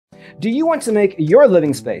Do you want to make your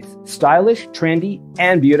living space stylish, trendy,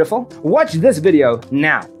 and beautiful? Watch this video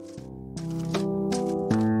now.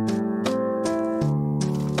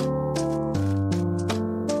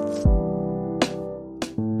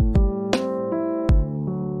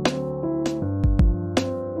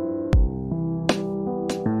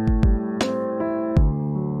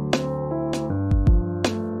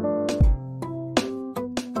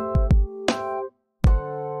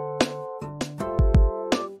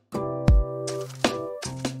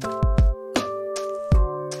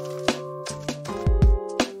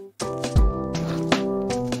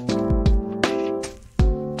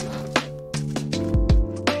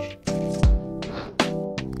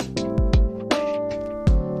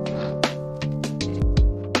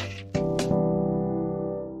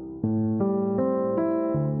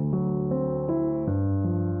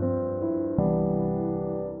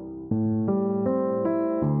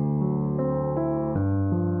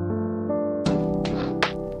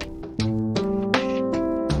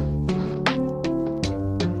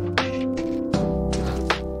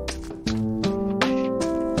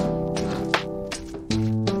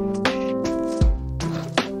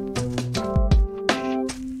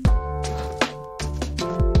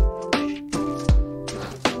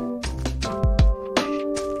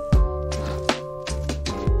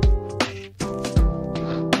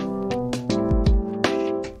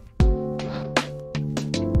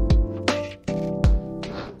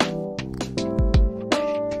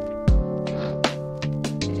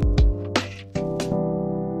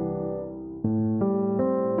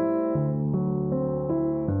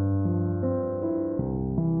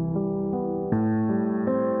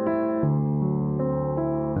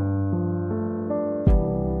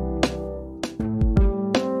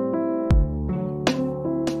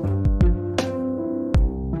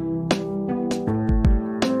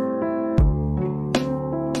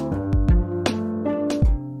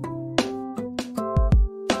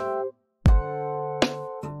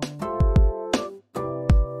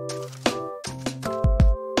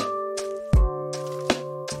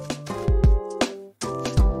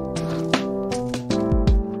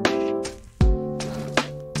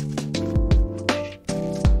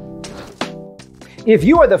 If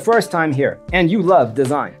you are the first time here and you love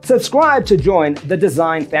design, subscribe to join the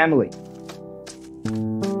design family.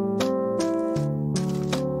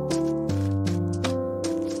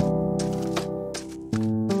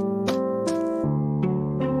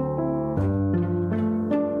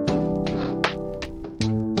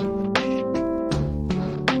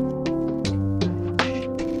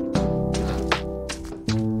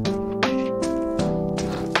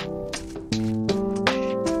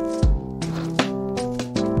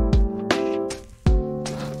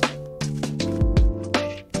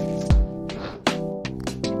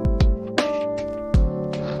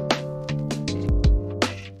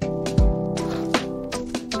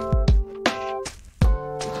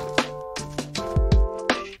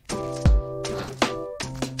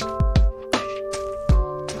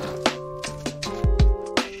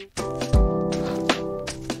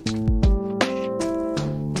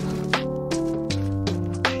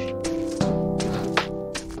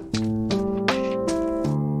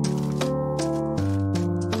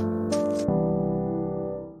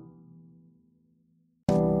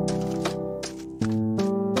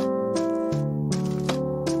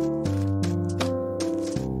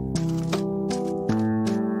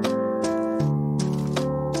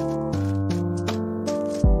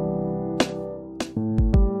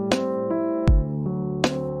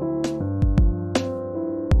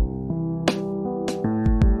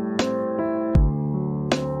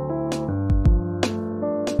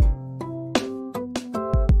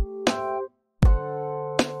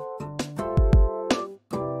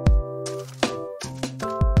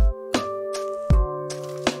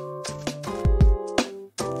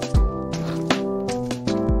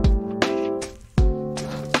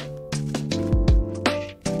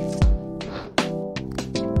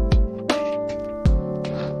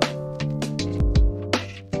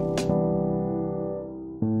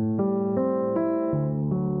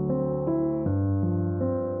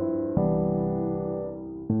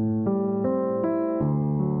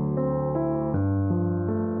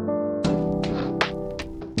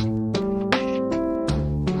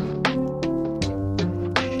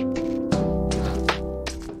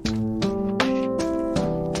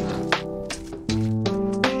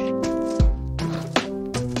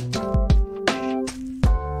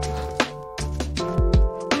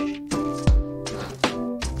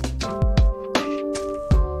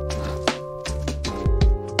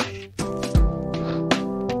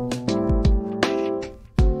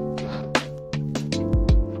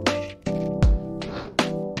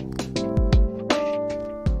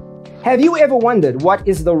 Have you ever wondered what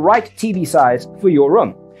is the right TV size for your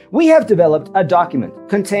room? We have developed a document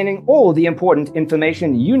containing all the important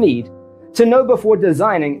information you need to know before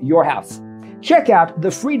designing your house. Check out the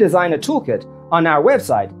free designer toolkit on our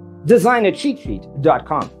website,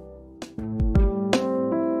 designercheatsheet.com.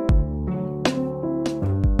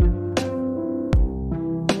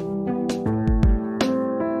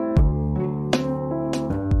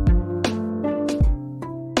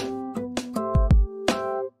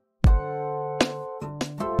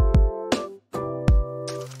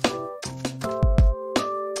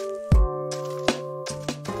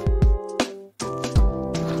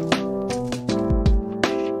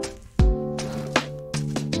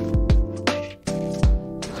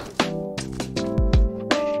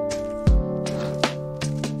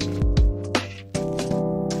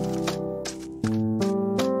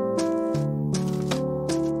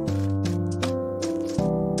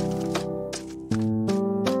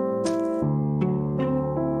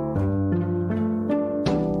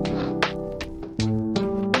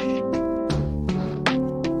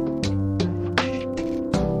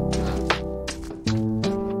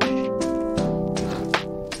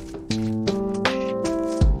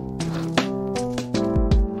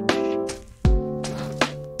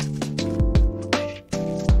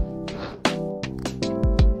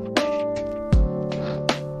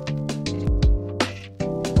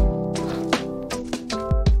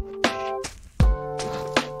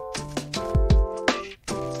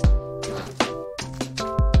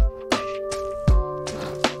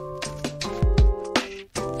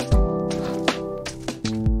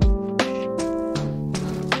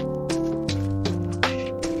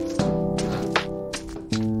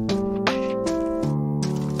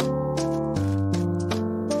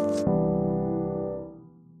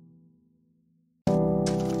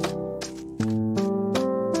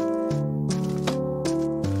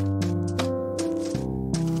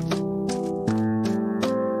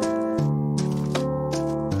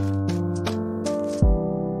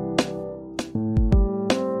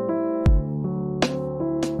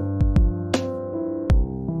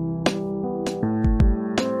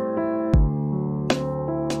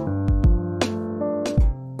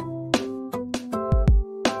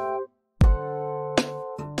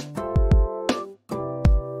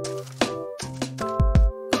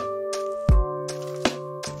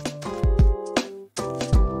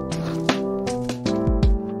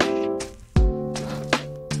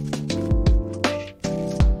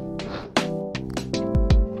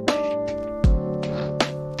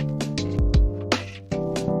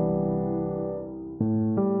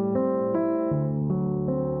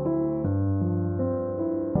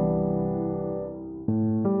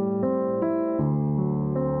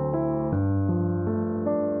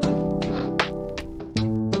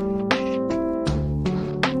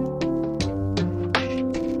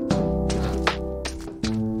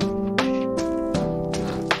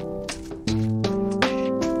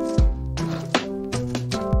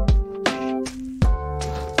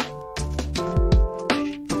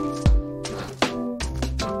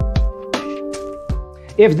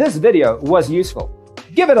 If this video was useful,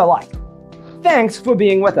 give it a like. Thanks for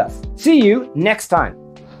being with us. See you next time.